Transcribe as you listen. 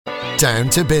Down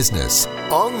to Business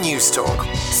on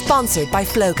Newstalk. Sponsored by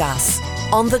Flowgas.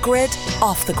 On the grid,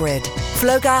 off the grid.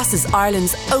 Flowgas is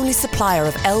Ireland's only supplier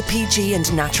of LPG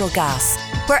and natural gas,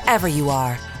 wherever you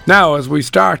are. Now, as we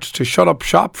start to shut up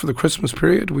shop for the Christmas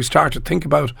period, we start to think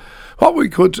about what we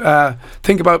could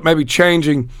think about maybe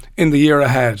changing in the year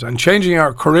ahead. And changing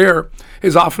our career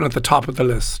is often at the top of the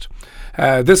list.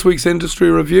 This week's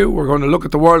industry review, we're going to look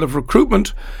at the world of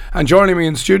recruitment, and joining me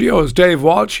in studio is Dave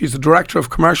Walsh. He's the Director of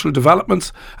Commercial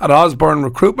Developments at Osborne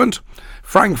Recruitment.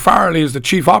 Frank Farley is the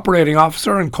Chief Operating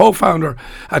Officer and co-founder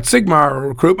at Sigmar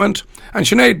Recruitment, and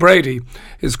Sinead Brady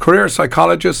is career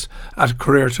psychologist at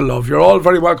Career to Love. You're all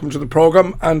very welcome to the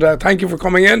programme, and thank you for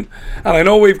coming in. And I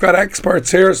know we've got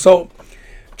experts here, so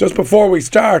just before we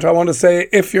start, I want to say,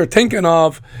 if you're thinking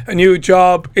of a new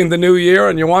job in the new year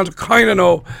and you want to kind of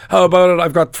know how about it,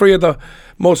 I've got three of the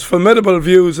most formidable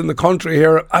views in the country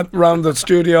here around the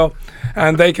studio,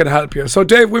 and they can help you. So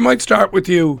Dave, we might start with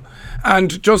you,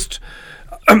 and just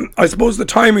I suppose the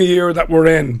time of year that we're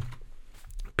in,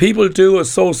 people do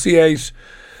associate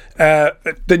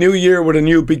the new year with a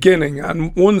new beginning,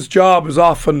 and one's job is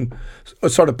often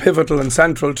sort of pivotal and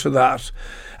central to that.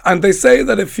 And they say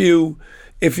that if you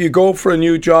go for a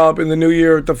new job in the new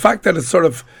year, the fact that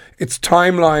it's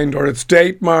timelined or it's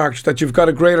date marked, that you've got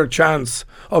a greater chance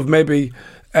of maybe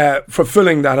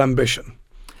fulfilling that ambition.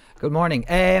 Good morning.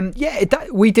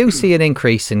 We do see an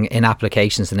increase in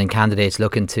applications and in candidates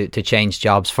looking to change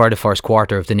jobs for the first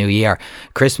quarter of the new year.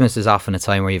 Christmas is often a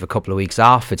time where you have a couple of weeks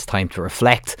off. It's time to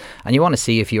reflect, and you want to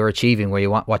see if you're achieving what you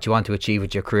want to achieve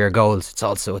with your career goals. It's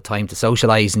also a time to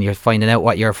socialise, and you're finding out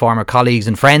what your former colleagues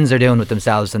and friends are doing with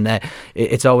themselves, and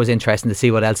it's always interesting to see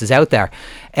what else is out there.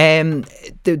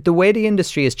 The way the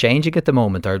industry is changing at the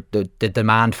moment, or the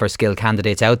demand for skilled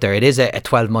candidates out there, it is a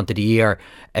 12-month of the year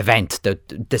event.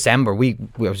 December, we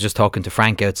were just talking to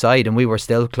Frank outside, and we were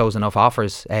still closing off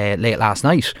offers late last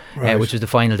night, right, which was the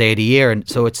final day of the year. And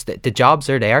so it's the jobs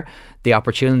are there, the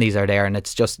opportunities are there, and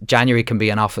it's just January can be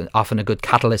often a good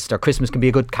catalyst, or Christmas can be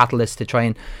a good catalyst to try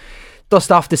and dust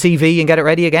off the CV and get it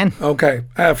ready again. Okay.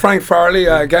 Frank Farley,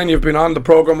 again, you've been on the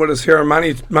programme with us here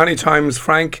many times,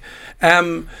 Frank.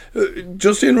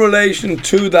 Just in relation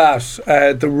to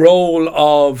that, the role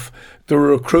of the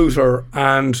recruiter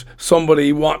and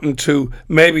somebody wanting to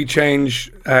maybe change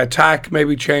tack,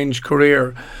 maybe change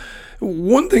career.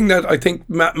 One thing that I think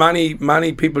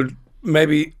many people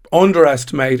maybe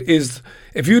underestimate is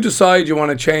if you decide you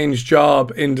want to change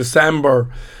job in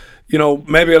December, you know,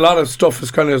 maybe a lot of stuff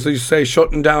is kind of, as you say,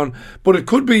 shutting down, but it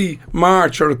could be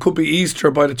March or it could be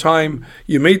Easter by the time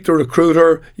you meet the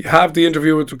recruiter, you have the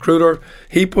interview with the recruiter,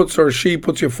 he puts or she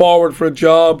puts you forward for a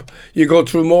job, you go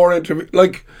through more interviews,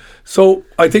 so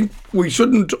I think we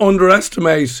shouldn't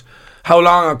underestimate how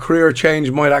long a career change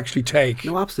might actually take.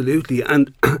 No, absolutely.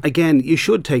 And again, you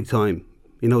should take time.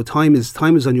 You know, time is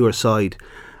on your side.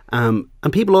 And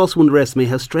people also underestimate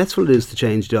how stressful it is to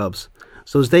change jobs.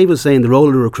 So as Dave was saying, the role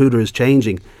of the recruiter is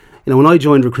changing. You know, when I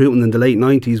joined recruitment in the late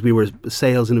 90s, we were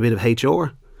sales and a bit of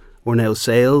HR. We're now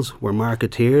sales, we're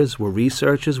marketeers, we're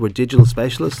researchers, we're digital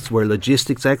specialists, we're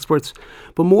logistics experts.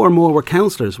 But more and more, we're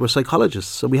counsellors, we're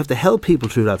psychologists. So we have to help people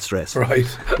through that stress. Right.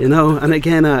 You know, and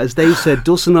again, as Dave said,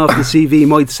 dusting off the CV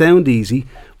might sound easy,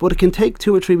 but it can take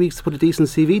 2 or 3 weeks to put a decent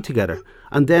CV together.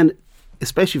 And then,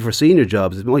 especially for senior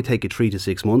jobs, it might take you 3 to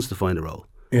 6 months to find a role.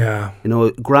 Yeah. You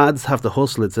know, grads have to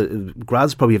hustle.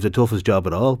 Grads probably have the toughest job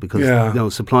at all because, you know,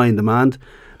 supply and demand.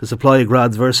 The supply of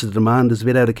grads versus the demand is a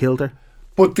bit out of kilter.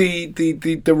 But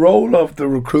the role of the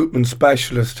recruitment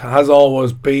specialist has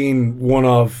always been one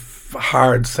of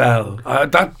hard sell.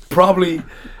 That probably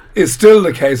is still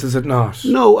the case, is it not?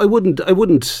 No, I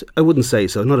wouldn't say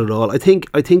so. Not at all. I think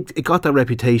it got that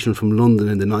reputation from London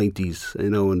in the 90s, you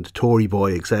know, and Tory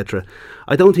boy, etc.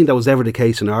 I don't think that was ever the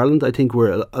case in Ireland. I think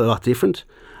we're a lot different.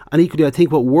 And equally, I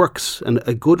think what works, and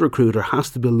a good recruiter has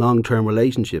to build long-term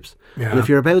relationships. Yeah. And if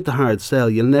you're about the hard sell,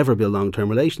 you'll never build long-term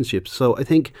relationships. So I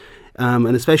think,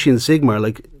 and especially in Sigmar,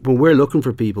 like when we're looking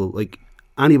for people, like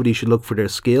anybody should look for their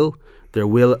skill, their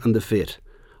will and the fit.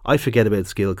 I forget about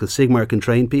skill because Sigmar can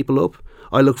train people up.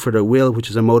 I look for their will, which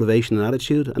is a motivation and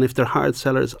attitude. And if they're hard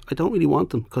sellers, I don't really want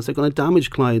them because they're going to damage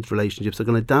client relationships. They're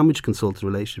going to damage consultant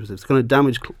relationships. It's going to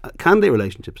damage candidate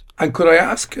relationships. And could I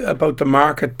ask about the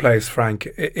marketplace, Frank?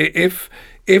 If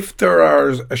there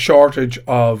is a shortage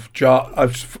of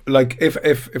jobs, like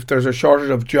if there's a shortage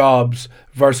of jobs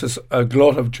versus a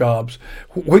glut of jobs,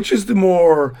 which is the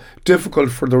more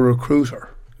difficult for the recruiter?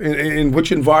 In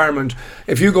which environment,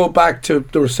 if you go back to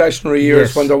the recessionary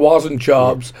years when there wasn't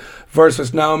jobs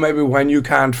versus now maybe when you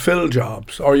can't fill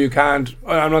jobs or you can't,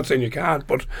 I'm not saying you can't,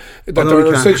 but that there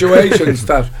are situations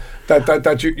that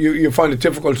that you find it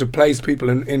difficult to place people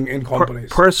in companies?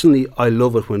 Personally, I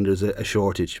love it when there's a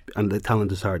shortage and the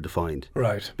talent is hard to find.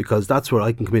 Right. Because that's where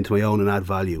I can come into my own and add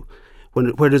value.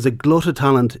 Where there's a glut of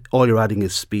talent, all you're adding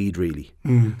is speed, really.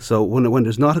 So when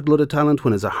there's not a glut of talent,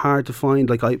 when it's hard to find,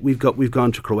 like we've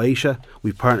gone to Croatia,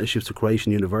 we've partnerships with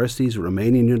Croatian universities, with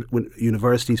Romanian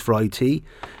universities for IT,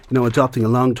 adopting a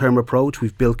long-term approach.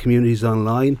 We've built communities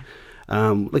online.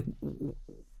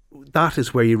 That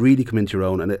is where you really come into your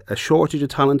own, and a shortage of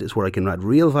talent is where I can add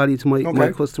real value to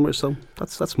my customers. So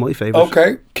that's my favourite.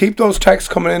 Okay, keep those texts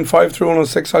coming in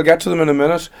 53106. I'll get to them in a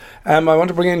minute. I want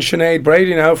to bring in Sinead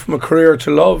Brady now from A Career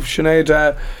to Love.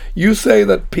 Sinead, you say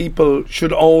that people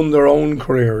should own their own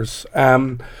careers.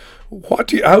 How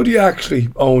do you actually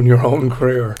own your own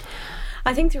career?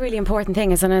 I think the really important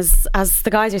thing is, and as the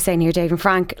guys are saying here, Dave and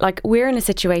Frank, like we're in a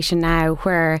situation now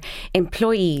where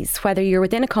employees, whether you're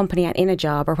within a company and in a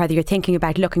job, or whether you're thinking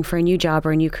about looking for a new job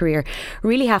or a new career,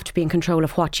 really have to be in control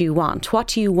of what you want. What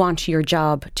do you want your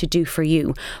job to do for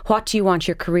you? What do you want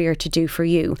your career to do for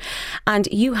you? And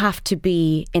you have to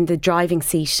be in the driving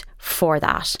seat for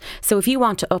that. So if you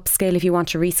want to upskill, if you want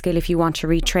to reskill, if you want to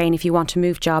retrain, if you want to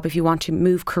move job, if you want to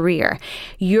move career,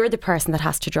 you're the person that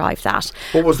has to drive that.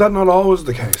 But was that not always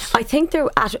the case? I think there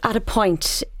at a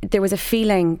point there was a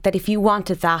feeling that if you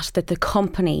wanted that the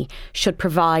company should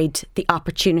provide the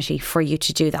opportunity for you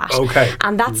to do that. Okay.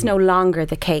 And that's no longer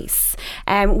the case.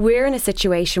 We're in a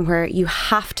situation where you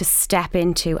have to step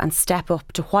into and step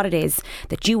up to what it is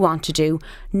that you want to do,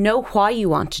 know why you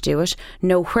want to do it,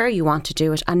 know where you want to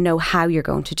do it, and know how you're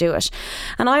going to do it.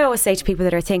 And I always say to people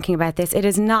that are thinking about this, it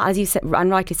is not, as you said,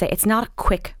 and rightly say, it's not a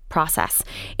quick process.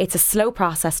 It's a slow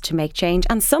process to make change,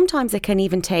 and sometimes it can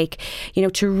even take,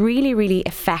 to really, really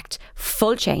affect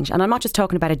full change. And I'm not just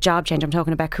talking about a job change, I'm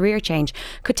talking about career change.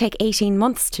 Could take 18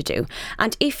 months to do.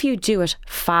 And if you do it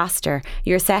faster,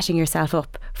 you're setting yourself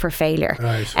up for failure.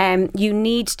 Right. You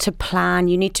need to plan,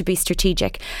 you need to be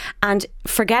strategic, and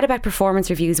forget about performance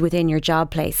reviews within your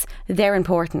job place. They're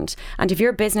important. And if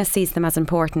your business sees them as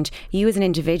important, you as an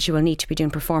individual need to be doing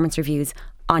performance reviews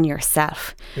on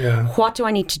yourself. Yeah. What do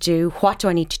I need to do? What do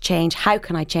I need to change? How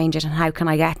can I change it? And how can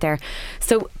I get there?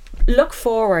 So look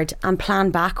forward and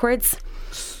plan backwards.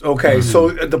 Okay, so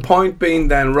the point being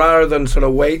then, rather than sort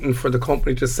of waiting for the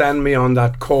company to send me on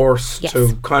that course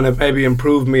to kind of maybe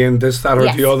improve me in this, that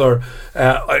or the other,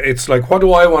 it's like, what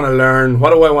do I want to learn?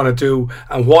 What do I want to do?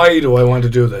 And why do I want to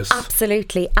do this?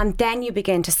 Absolutely. And then you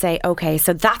begin to say, okay,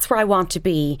 so that's where I want to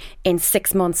be in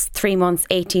 6 months, 3 months,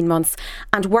 18 months,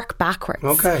 and work backwards.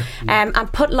 Okay. And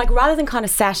put, like, rather than kind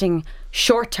of setting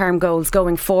short-term goals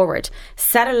going forward,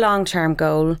 set a long-term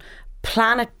goal,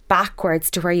 plan it backwards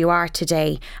to where you are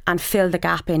today and fill the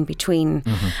gap in between.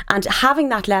 And having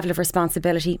that level of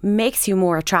responsibility makes you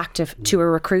more attractive to a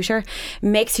recruiter,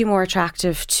 makes you more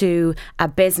attractive to a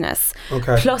business.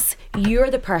 Okay. Plus, you're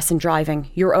the person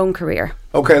driving your own career.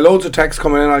 Okay, loads of texts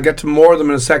coming in. I'll get to more of them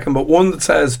in a second, but one that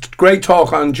says, great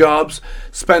talk on jobs,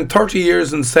 spent 30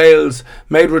 years in sales,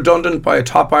 made redundant by a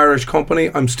top Irish company.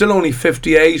 I'm still only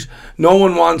 58. No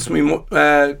one wants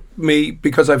me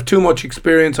because I've too much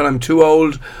experience and I'm too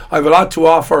old. I've a lot to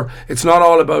offer. It's not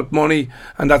all about money.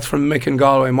 And that's from Michael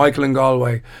in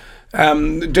Galway.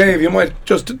 Dave, you might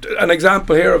just an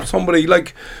example here of somebody,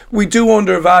 like, we do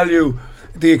undervalue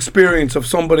the experience of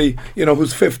somebody,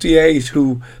 who's 58,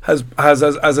 who has as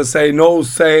I say, knows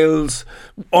sales,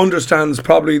 understands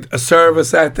probably a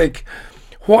service ethic.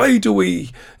 Why do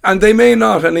we, and they may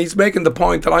not, and he's making the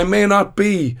point that I may not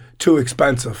be too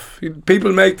expensive.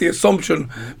 People make the assumption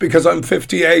because I'm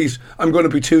 58, I'm going to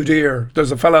be too dear.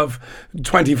 There's a fella of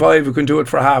 25 who can do it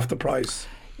for half the price.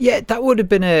 Yeah, that would have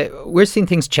been we're seeing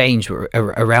things change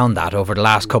around that over the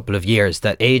last couple of years,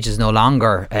 that age is no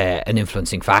longer an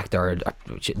influencing factor,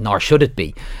 nor should it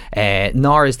be,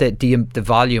 nor is the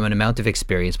volume and amount of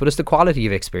experience, but it's the quality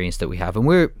of experience that we have. And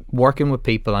we're working with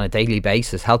people on a daily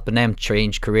basis, helping them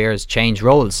change careers, change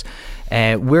roles.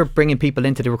 We're bringing people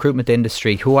into the recruitment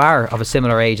industry who are of a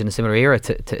similar age and a similar era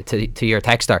to your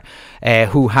texter,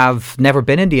 who have never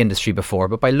been in the industry before,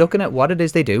 but by looking at what it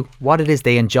is they do, what it is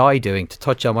they enjoy doing, to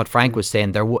touch on what Frank was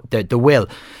saying, the will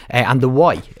and the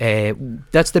why.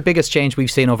 That's the biggest change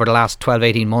we've seen over the last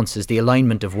 12-18 months, is the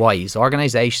alignment of whys.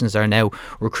 Organisations are now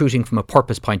recruiting from a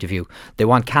purpose point of view. They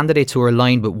want candidates who are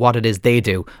aligned with what it is they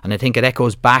do, and I think it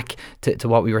echoes back to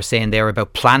what we were saying there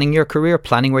about planning your career,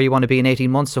 planning where you want to be in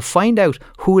 18 months. So find out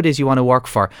who it is you want to work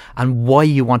for and why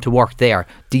you want to work there.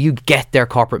 Do you get their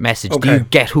corporate message? Okay. Do you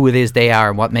get who it is they are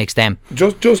and what makes them?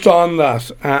 Just on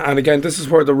that, and again, this is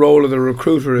where the role of the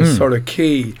recruiter is sort of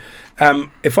key.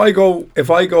 If I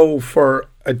go for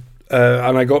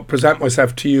and I go present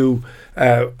myself to you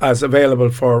as available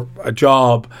for a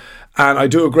job, and I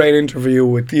do a great interview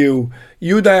with you,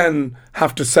 you then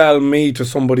have to sell me to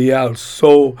somebody else.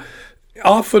 So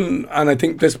often, and I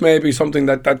think this may be something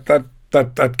that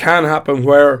can happen,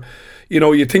 where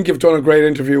you think you've done a great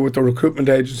interview with the recruitment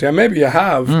agency, and maybe you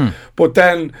have, but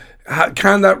then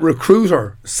can that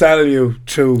recruiter sell you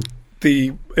to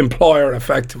the employer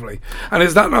effectively? And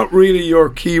is that not really your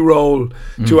key role,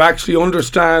 to actually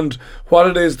understand what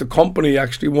it is the company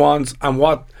actually wants and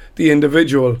what the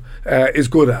individual is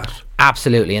good at?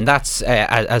 Absolutely, and that's,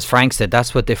 as Frank said,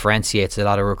 that's what differentiates a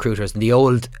lot of recruiters. And the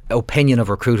old opinion of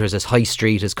recruiters as high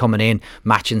street is coming in,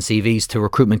 matching CVs to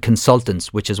recruitment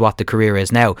consultants, which is what the career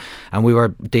is now. And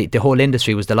the whole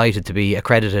industry was delighted to be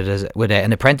accredited with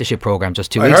an apprenticeship program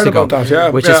just 2 weeks ago,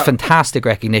 which is fantastic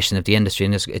recognition of the industry,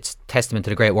 and it's testament to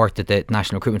the great work that the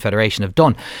National Recruitment Federation have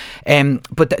done.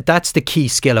 But that's the key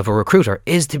skill of a recruiter,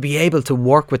 is to be able to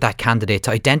work with that candidate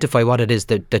to identify what it is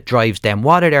that drives them,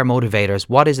 what are their motivators,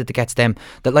 what is it that gets them,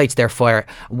 that lights their fire,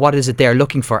 what is it they're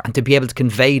looking for, and to be able to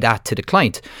convey that to the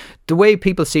client. The way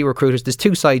people see recruiters, there's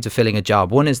two sides of filling a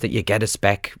job. One is that you get a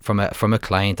spec from a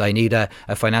client. I need a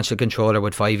financial controller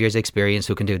with 5 years experience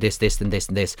who can do this, this and this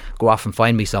and this. Go off and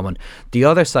find me someone. The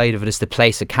other side of it is to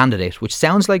place a candidate, which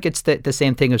sounds like it's the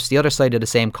same thing. It's the other side of the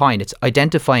same coin. It's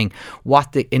identifying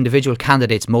what the individual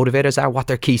candidate's motivators are, what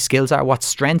their key skills are, what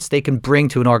strengths they can bring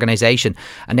to an organisation,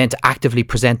 and then to actively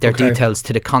present their details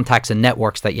to the contacts and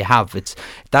networks that you have.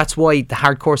 That's why the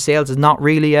hardcore sales is not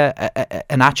really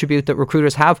an attribute that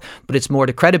recruiters have, but it's more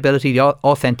the credibility, the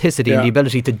authenticity, and the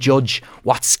ability to judge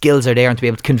what skills are there and to be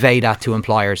able to convey that to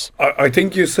employers. I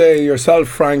think you say yourself,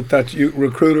 Frank, that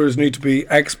recruiters need to be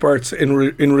experts in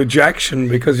rejection,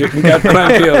 because you can get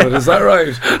plenty of it. Is that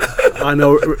right? I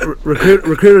know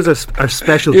recruiters are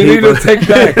special you people. Need to take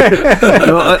back.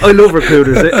 I love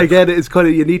recruiters. Again, it's kind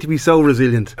of, you need to be so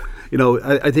resilient.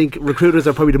 I think recruiters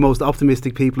are probably the most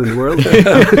optimistic people in the world,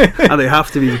 and they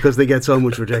have to be, because they get so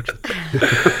much rejection.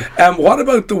 What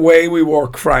about the way we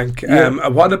work, Frank?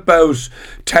 What about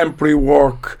temporary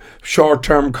work,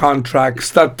 short-term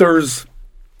contracts?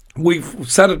 We've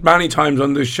said it many times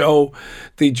on this show,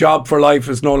 the job for life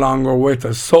is no longer with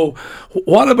us. So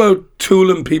what about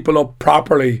tooling people up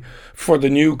properly for the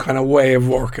new kind of way of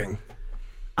working?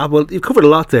 Well, you've covered a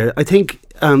lot there. I think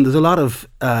there's a lot of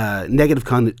negative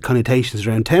connotations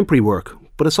around temporary work,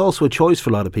 but it's also a choice for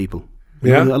a lot of people.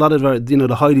 A lot of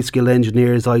the highly skilled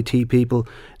engineers, IT people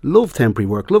love temporary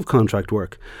work, love contract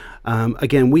work.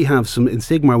 Again, we have in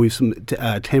Sigmar, we have some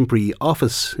temporary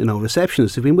office,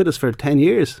 receptionists who've been with us for 10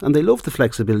 years, and they love the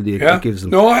flexibility it gives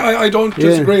them. No, I don't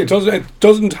disagree. It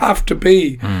doesn't have to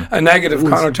be a negative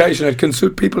connotation. It can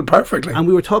suit people perfectly. And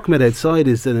we were talking about outside,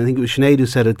 and I think it was Sinead who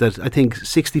said it, that I think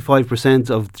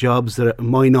 65% of jobs that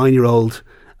my 9-year-old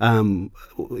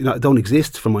don't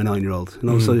exist for my 9-year-old.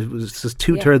 So it's just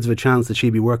 2/3 of a chance that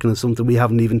she'd be working on something we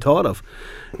haven't even thought of.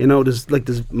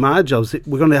 There's mad jobs.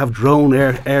 We're going to have drone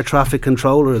air traffic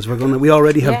controllers. We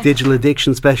already have digital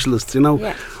addiction specialists.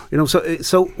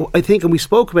 So I think, and we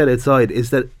spoke about outside,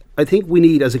 is that I think we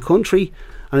need, as a country,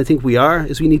 and I think we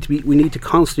need to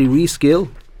constantly reskill.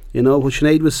 What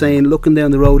Sinead was saying, looking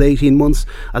down the road 18 months,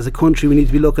 as a country, we need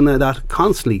to be looking at that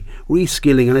constantly,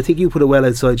 reskilling. And I think you put it well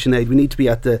outside, Sinead. We need to be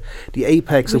at the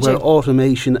apex of where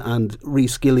automation and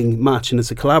reskilling match, and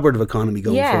it's a collaborative economy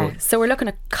going forward. Yeah, so we're looking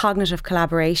at cognitive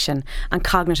collaboration and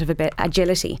cognitive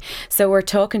agility. So we're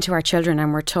talking to our children,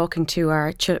 and we're talking to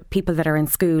our people that are in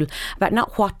school about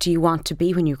not what do you want to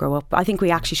be when you grow up. I think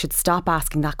we actually should stop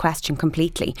asking that question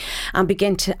completely and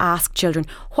begin to ask children,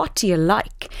 what do you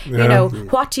like?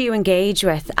 What do you engage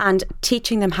with, and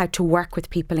teaching them how to work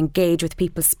with people, engage with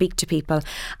people, speak to people,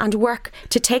 and work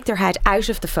to take their head out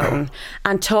of the phone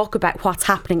and talk about what's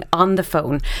happening on the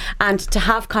phone, and to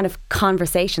have kind of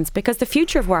conversations, because the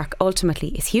future of work ultimately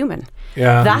is human.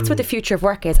 That's what the future of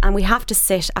work is, and we have to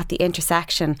sit at the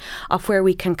intersection of where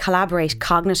we can collaborate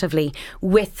cognitively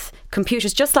with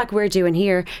computers, just like we're doing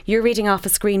here. You're reading off a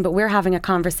screen, but we're having a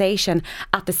conversation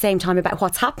at the same time about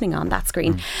what's happening on that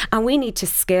screen. And we need to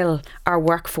skill our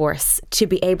workforce to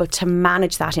be able to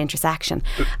manage that intersection.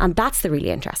 And that's the really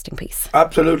interesting piece.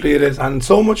 Absolutely it is. And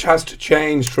so much has to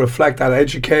change to reflect that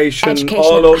education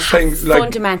all those things.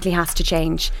 Fundamentally has to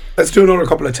change. Let's do another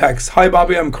couple of texts. Hi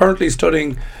Bobby, I'm currently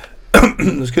studying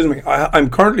excuse me, I'm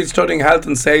currently studying health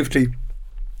and safety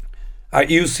at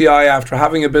UCI after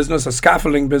having a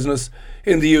scaffolding business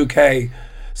in the UK.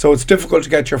 So it's difficult to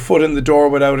get your foot in the door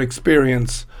without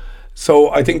experience. So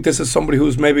I think this is somebody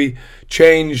who's maybe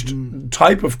changed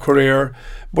type of career,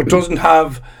 but doesn't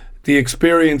have the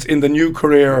experience in the new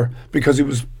career because he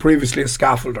was previously a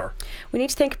scaffolder? We need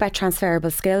to think about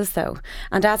transferable skills though.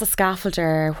 And as a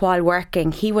scaffolder, while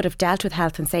working, he would have dealt with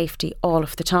health and safety all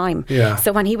of the time. Yeah.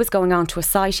 So when he was going on to a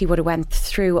site, he would have went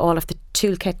through all of the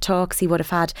toolkit talks, he would have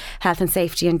had health and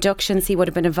safety inductions, he would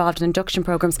have been involved in induction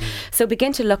programs. So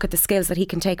begin to look at the skills that he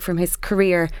can take from his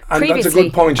career And previously. that's a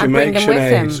good point you and bring make, them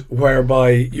with him. Sinead, whereby,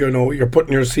 you're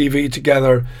putting your CV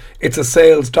together. It's a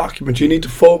sales document. You need to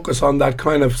focus on that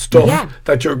kind of stuff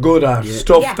that you're good at,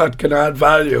 stuff that can add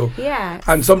value. Yeah.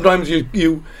 And sometimes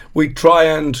we try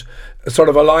and sort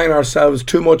of align ourselves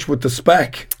too much with the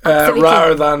spec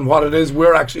rather than what it is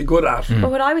we're actually good at.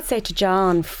 But what I would say to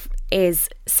John is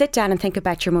sit down and think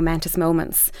about your momentous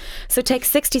moments. So take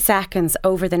 60 seconds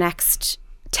over the next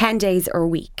 10 days or a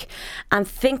week and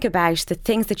think about the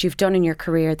things that you've done in your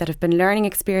career that have been learning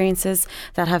experiences,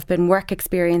 that have been work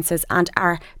experiences and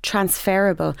are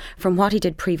transferable from what he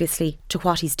did previously to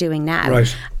what he's doing now.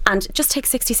 Right. And just take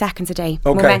 60 seconds a day,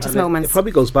 Okay. momentous And moments. It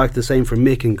probably goes back to the same for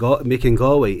Mick in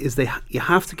Galway, is you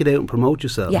have to get out and promote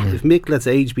yourself. Yeah. If Mick lets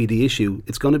age be the issue,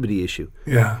 it's going to be the issue.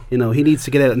 Yeah. He needs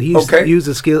to get out and use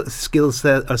his sales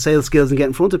skills and get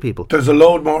in front of people. There's a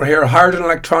load more here. Hired an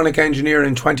electronic engineer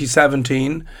in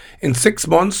 2017. In 6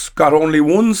 months, got only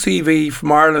one CV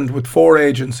from Ireland with 4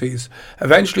 agencies.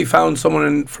 Eventually found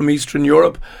someone from Eastern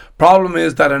Europe. Problem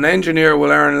is that an engineer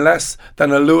will earn less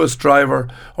than a Lewis driver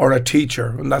or a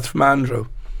teacher. And that's from Andrew.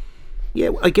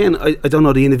 Yeah, again, I don't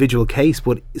know the individual case,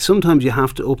 but sometimes you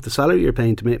have to up the salary you're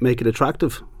paying to make it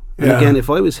attractive. And Yeah. again, if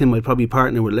I was him, I'd probably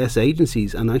partner with less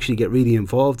agencies and actually get really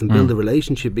involved and build a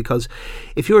relationship. Because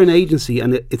if you're an agency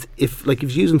and if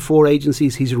he's using 4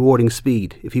 agencies, he's rewarding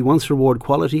speed. If he wants to reward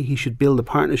quality, he should build a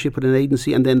partnership with an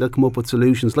agency, and then they'll come up with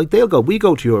solutions. Like we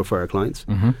go to Europe for our clients.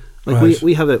 Like Right.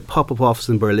 we have a pop-up office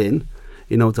in Berlin,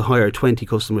 to hire 20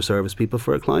 customer service people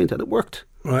for a client, and it worked.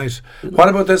 Right. What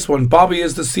about this one? Bobby,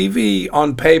 is the CV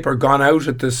on paper gone out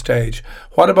at this stage?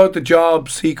 What about the job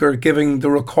seeker giving the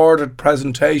recorded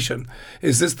presentation?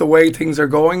 Is this the way things are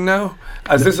going now?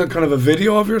 Is this a kind of a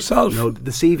video of yourself? No,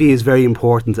 the CV is very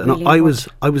important, and Really I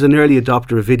was an early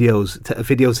adopter of video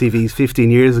CVs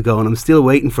 15 years ago, and I'm still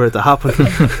waiting for it to happen.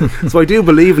 So I do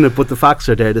believe in it, but the facts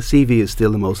are there. The CV is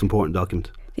still the most important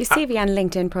document. Your CV and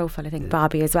LinkedIn profile, I think,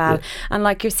 Bobby, as well. And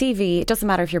like your CV, it doesn't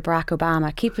matter if you're Barack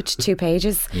Obama, keep it to 2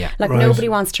 pages. Yeah. Like Right. nobody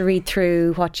wants to read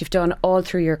through what you've done all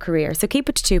through your career. So keep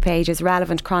it to 2 pages,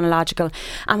 relevant, chronological.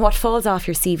 And what falls off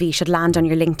your CV should land on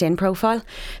your LinkedIn profile.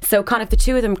 So kind of the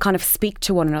two of them kind of speak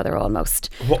to one another almost.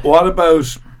 What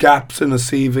about gaps in a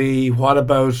CV? What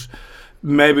about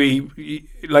maybe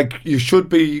you should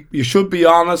be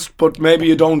honest, but maybe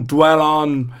you don't dwell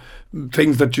on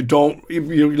things that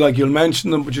you'll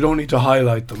mention them, but you don't need to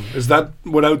highlight them. Is that,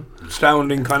 without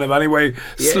sounding kind of anyway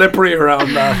slippery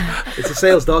around that? It's a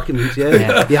sales document,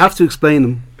 yeah. You have to explain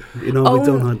them.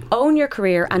 Own your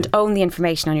career and own the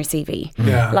information on your CV.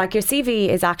 Yeah. Like your CV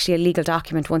is actually a legal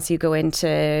document once you go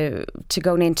into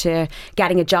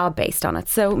getting a job based on it.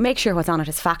 So make sure what's on it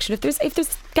is factual. If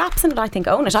there's gaps in it, I think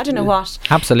own it. I don't know what.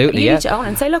 Absolutely, You need to own it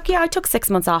and say, look, I took 6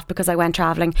 months off because I went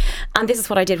travelling, and this is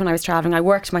what I did when I was travelling. I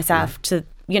worked myself to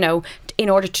in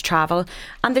order to travel,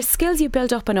 and there's skills you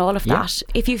build up in all of that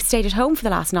if you've stayed at home for the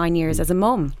last 9 years as a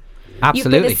mum.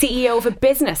 Absolutely. You've been the CEO of a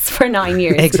business for 9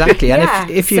 years. Exactly. And Yeah,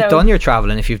 if you've so- done your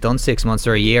travelling, if you've done 6 months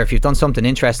or a year, if you've done something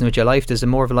interesting with your life, there's a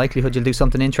more of a likelihood you'll do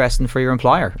something interesting for your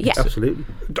employer. Yeah. Absolutely.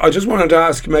 I just wanted to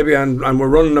ask, maybe, and we're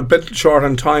running a bit short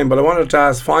on time, but I wanted to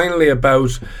ask finally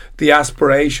about the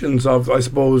aspirations of, I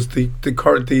suppose, the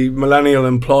millennial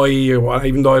employee, or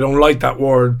even though I don't like that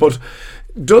word, but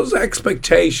does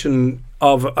expectation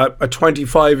of a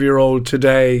 25-year-old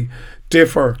today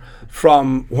differ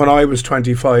from when I was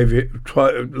 25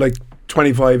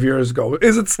 years ago?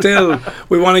 Is it still,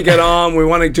 we want to get on, we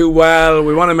want to do well,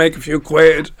 we want to make a few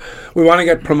quid, we want to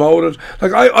get promoted?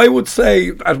 Like, I would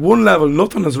say at one level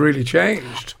nothing has really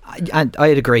changed. And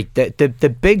I'd agree.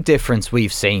 The big difference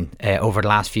we've seen over the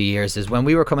last few years is when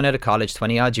we were coming out of college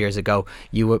 20 odd years ago,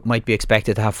 you might be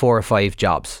expected to have 4 or 5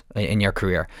 jobs in your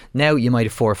career. Now you might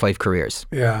have 4 or 5 careers.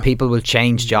 Yeah. People will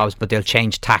change jobs, but they'll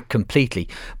change tack completely.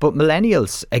 But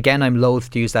millennials, again, I'm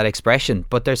loath to use that expression,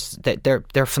 but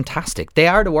they're fantastic. They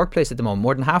are the workplace at the moment.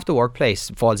 More than half the workplace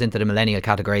falls into the millennial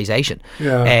categorization.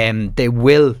 Yeah. They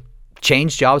will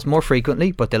change jobs more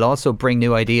frequently, but they'll also bring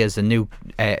new ideas and new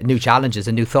challenges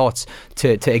and new thoughts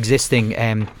to existing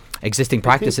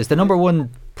practices. The number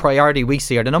one priority we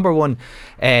see, or the number one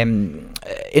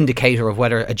indicator of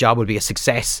whether a job will be a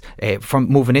success from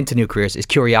moving into new careers, is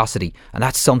curiosity. And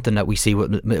that's something that we see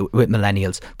with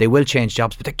millennials. They will change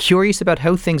jobs, but they're curious about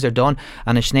how things are done,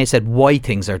 and as Sinead said, why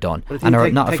things are done, and are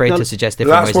not afraid to suggest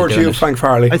different ways of doing it. Last word to you, Frank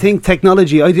Farley. I think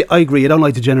technology, I agree, I don't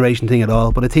like the generation thing at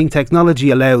all, but I think technology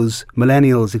allows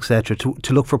millennials, etc.,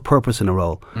 to look for purpose in a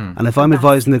role. And if I'm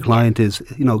advising the client is,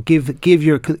 give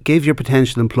your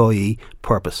potential employee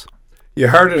purpose. You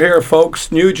heard it here,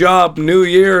 folks. New job, new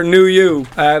year, new you.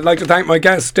 I'd like to thank my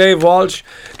guest, Dave Walsh,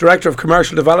 Director of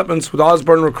Commercial Developments with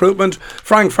Osborne Recruitment,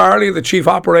 Frank Farley, the Chief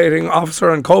Operating Officer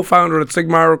and Co-Founder at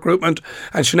Sigmar Recruitment,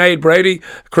 and Sinead Brady,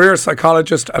 Career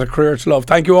Psychologist at A Career to Love.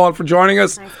 Thank you all for joining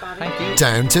us. Thank you.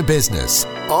 Down to Business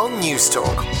on News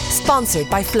Talk. Sponsored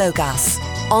by Flowgas.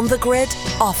 On the grid,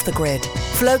 off the grid.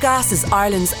 Flowgas is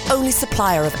Ireland's only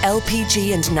supplier of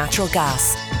LPG and natural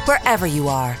gas, wherever you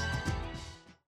are.